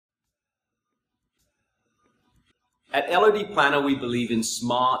At LOD Planner, we believe in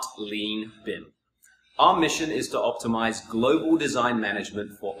smart, lean BIM. Our mission is to optimize global design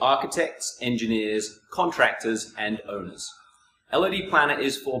management for architects, engineers, contractors, and owners. LOD Planner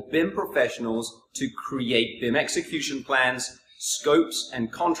is for BIM professionals to create BIM execution plans, scopes,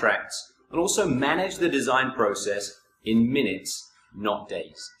 and contracts, and also manage the design process in minutes, not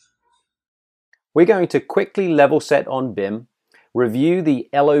days. We're going to quickly level set on BIM, review the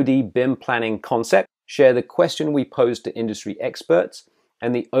LOD BIM planning concept, share the question we posed to industry experts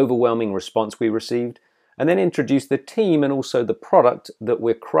and the overwhelming response we received, and then introduce the team and also the product that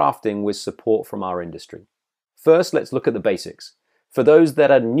we're crafting with support from our industry. First, let's look at the basics. For those that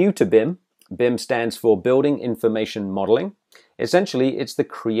are new to BIM, BIM stands for Building Information Modeling. Essentially, it's the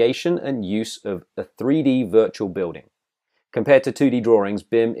creation and use of a 3D virtual building. Compared to 2D drawings,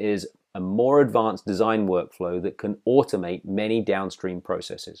 BIM is a more advanced design workflow that can automate many downstream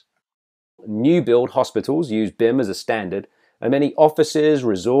processes. New build hospitals use BIM as a standard, and many offices,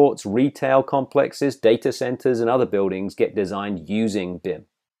 resorts, retail complexes, data centers, and other buildings get designed using BIM.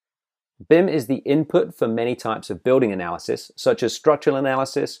 BIM is the input for many types of building analysis, such as structural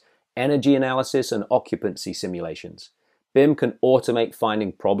analysis, energy analysis, and occupancy simulations. BIM can automate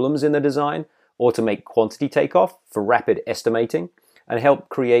finding problems in the design, automate quantity takeoff for rapid estimating, and help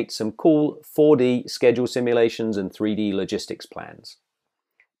create some cool 4D schedule simulations and 3D logistics plans.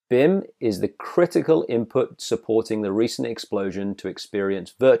 BIM is the critical input supporting the recent explosion to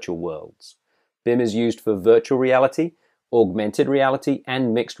experience virtual worlds. BIM is used for virtual reality, augmented reality,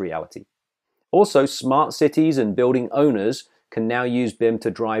 and mixed reality. Also, smart cities and building owners can now use BIM to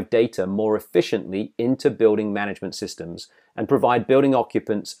drive data more efficiently into building management systems and provide building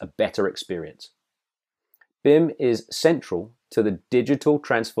occupants a better experience. BIM is central to the digital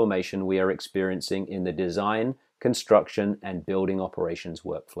transformation we are experiencing in the design, construction, and building operations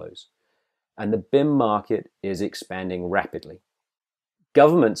workflows. And the BIM market is expanding rapidly.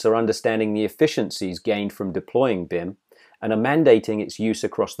 Governments are understanding the efficiencies gained from deploying BIM and are mandating its use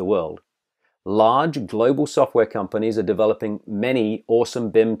across the world. Large global software companies are developing many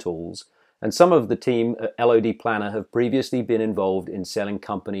awesome BIM tools, and some of the team at LOD Planner have previously been involved in selling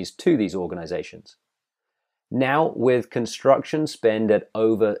companies to these organizations. Now, with construction spend at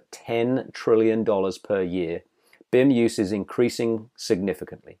over $10 trillion per year, BIM use is increasing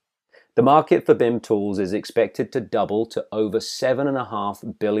significantly. The market for BIM tools is expected to double to over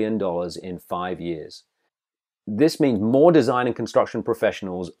 $7.5 billion in 5 years. This means more design and construction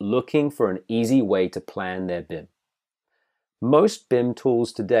professionals looking for an easy way to plan their BIM. Most BIM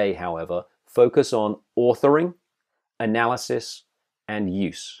tools today, however, focus on authoring, analysis, and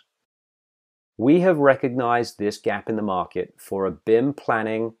use. We have recognized this gap in the market for a BIM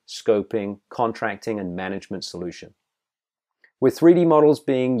planning, scoping, contracting, and management solution. With 3D models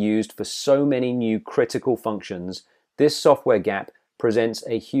being used for so many new critical functions, this software gap presents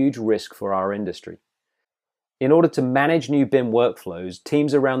a huge risk for our industry. In order to manage new BIM workflows,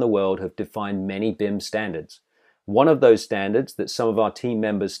 teams around the world have defined many BIM standards. One of those standards that some of our team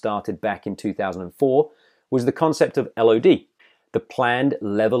members started back in 2004 was the concept of LOD. The planned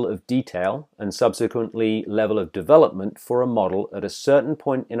level of detail and subsequently level of development for a model at a certain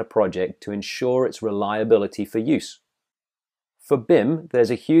point in a project to ensure its reliability for use. For BIM,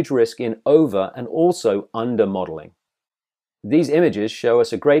 there's a huge risk in over and also under modeling. These images show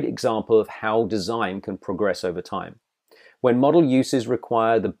us a great example of how design can progress over time. When model uses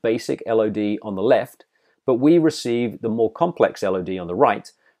require the basic LOD on the left, but we receive the more complex LOD on the right,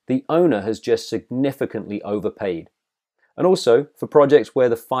 the owner has just significantly overpaid. And also, for projects where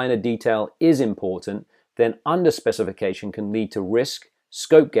the finer detail is important, then under-specification can lead to risk,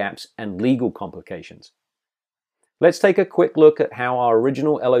 scope gaps, and legal complications. Let's take a quick look at how our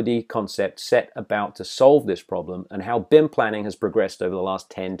original LOD concept set about to solve this problem and how BIM planning has progressed over the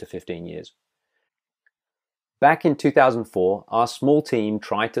last 10 to 15 years. Back in 2004, our small team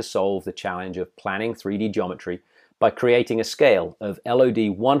tried to solve the challenge of planning 3D geometry by creating a scale of LOD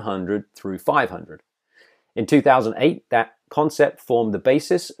 100 through 500. In 2008, that concept formed the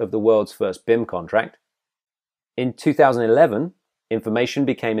basis of the world's first BIM contract. In 2011, information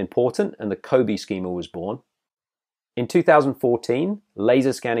became important and the COBie schema was born. In 2014,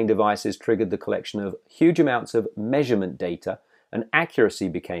 laser scanning devices triggered the collection of huge amounts of measurement data and accuracy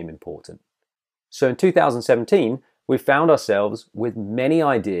became important. So in 2017, we found ourselves with many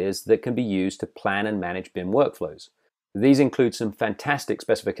ideas that can be used to plan and manage BIM workflows. These include some fantastic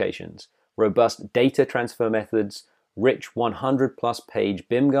specifications, robust data transfer methods, rich 100+ page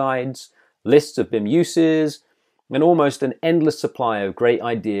BIM guides, lists of BIM uses, and almost an endless supply of great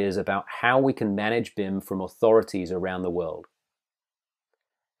ideas about how we can manage BIM from authorities around the world.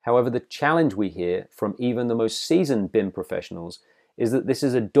 However, the challenge we hear from even the most seasoned BIM professionals is that this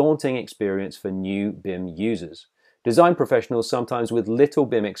is a daunting experience for new BIM users. Design professionals sometimes with little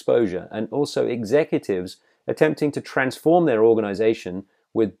BIM exposure, and also executives attempting to transform their organization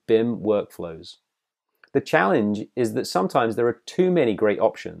with BIM workflows. The challenge is that sometimes there are too many great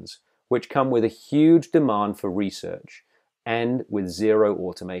options, which come with a huge demand for research and with zero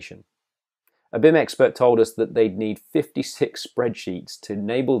automation. A BIM expert told us that they'd need 56 spreadsheets to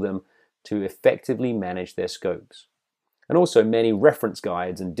enable them to effectively manage their scopes, and also many reference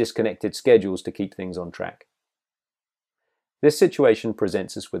guides and disconnected schedules to keep things on track. This situation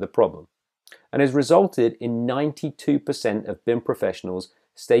presents us with a problem, and has resulted in 92% of BIM professionals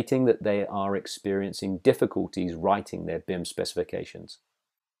stating that they are experiencing difficulties writing their BIM specifications.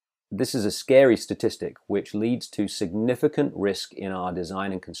 This is a scary statistic which leads to significant risk in our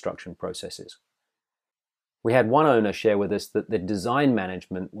design and construction processes. We had one owner share with us that the design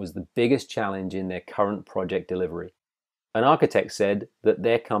management was the biggest challenge in their current project delivery. An architect said that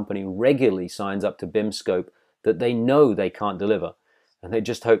their company regularly signs up to BIM scope that they know they can't deliver, and they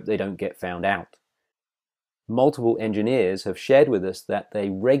just hope they don't get found out. Multiple engineers have shared with us that they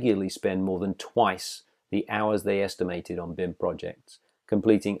regularly spend more than twice the hours they estimated on BIM projects,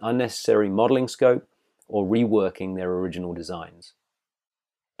 completing unnecessary modeling scope or reworking their original designs.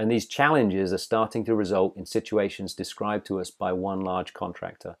 And these challenges are starting to result in situations described to us by one large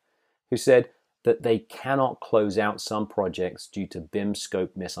contractor, who said that they cannot close out some projects due to BIM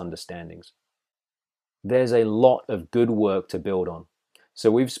scope misunderstandings. There's a lot of good work to build on, so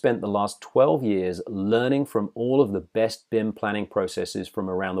we've spent the last 12 years learning from all of the best BIM planning processes from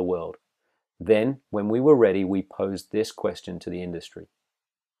around the world. Then, when we were ready, we posed this question to the industry.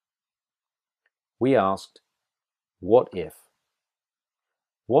 We asked, what if?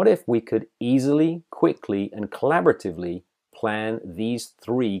 What if we could easily, quickly, and collaboratively plan these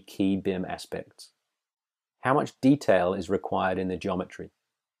three key BIM aspects? How much detail is required in the geometry?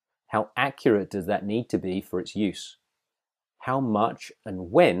 How accurate does that need to be for its use? How much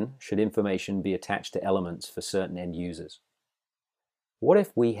and when should information be attached to elements for certain end users? What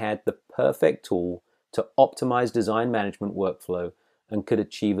if we had the perfect tool to optimize design management workflow and could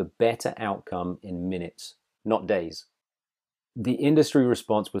achieve a better outcome in minutes, not days? The industry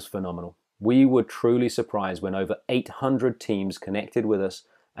response was phenomenal. We were truly surprised when over 800 teams connected with us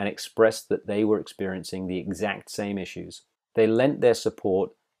and expressed that they were experiencing the exact same issues. They lent their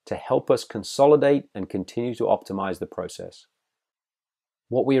support to help us consolidate and continue to optimize the process.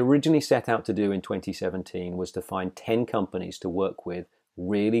 What we originally set out to do in 2017 was to find 10 companies to work with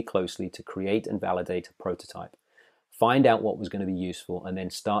really closely to create and validate a prototype, find out what was going to be useful, and then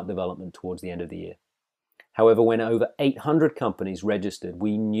start development towards the end of the year. However, when over 800 companies registered,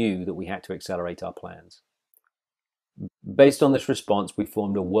 we knew that we had to accelerate our plans. Based on this response, we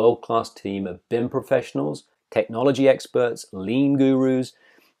formed a world-class team of BIM professionals, technology experts, lean gurus,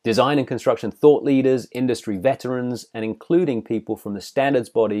 design and construction thought leaders, industry veterans, and including people from the standards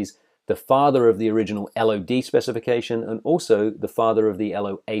bodies, the father of the original LOD specification, and also the father of the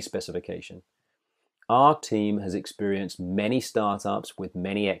LOA specification. Our team has experienced many startups with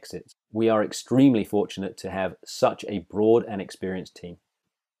many exits. We are extremely fortunate to have such a broad and experienced team.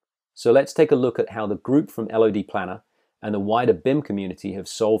 So let's take a look at how the group from LOD Planner and the wider BIM community have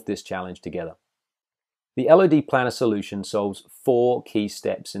solved this challenge together. The LOD Planner solution solves 4 key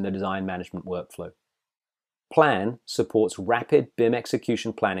steps in the design management workflow. Plan supports rapid BIM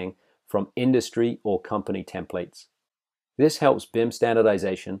execution planning from industry or company templates. This helps BIM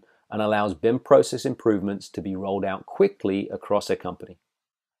standardization and allows BIM process improvements to be rolled out quickly across a company.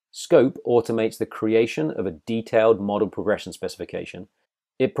 Scope automates the creation of a detailed model progression specification.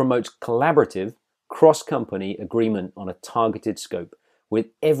 It promotes collaborative, cross-company agreement on a targeted scope, with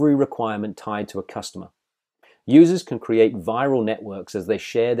every requirement tied to a customer. Users can create viral networks as they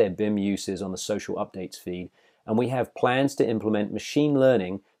share their BIM uses on the social updates feed, and we have plans to implement machine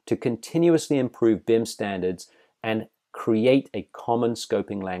learning to continuously improve BIM standards and create a common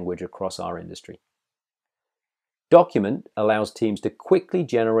scoping language across our industry. Document allows teams to quickly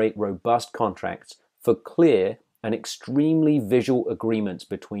generate robust contracts for clear and extremely visual agreements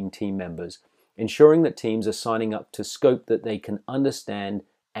between team members, ensuring that teams are signing up to scope that they can understand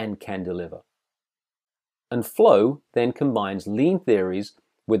and can deliver. And Flow then combines lean theories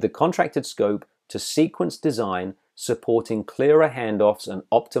with the contracted scope to sequence design, supporting clearer handoffs and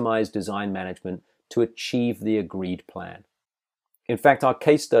optimized design management to achieve the agreed plan. In fact, our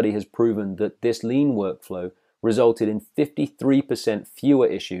case study has proven that this lean workflow resulted in 53% fewer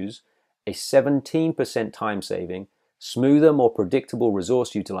issues, a 17% time saving, smoother, more predictable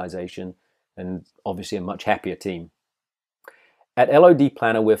resource utilization, and obviously a much happier team. At LOD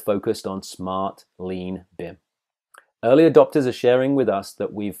Planner, we're focused on smart, lean BIM. Early adopters are sharing with us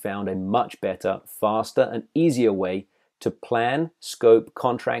that we've found a much better, faster, and easier way to plan, scope,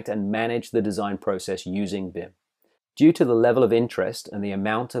 contract, and manage the design process using BIM. Due to the level of interest and the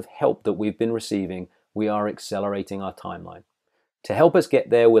amount of help that we've been receiving, we are accelerating our timeline. To help us get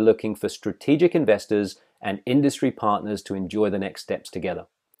there, we're looking for strategic investors and industry partners to enjoy the next steps together.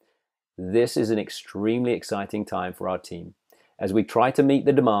 This is an extremely exciting time for our team as we try to meet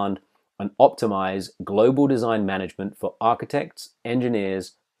the demand and optimize global design management for architects,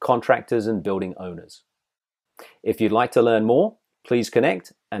 engineers, contractors, and building owners. If you'd like to learn more, please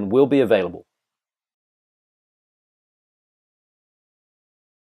connect and we'll be available.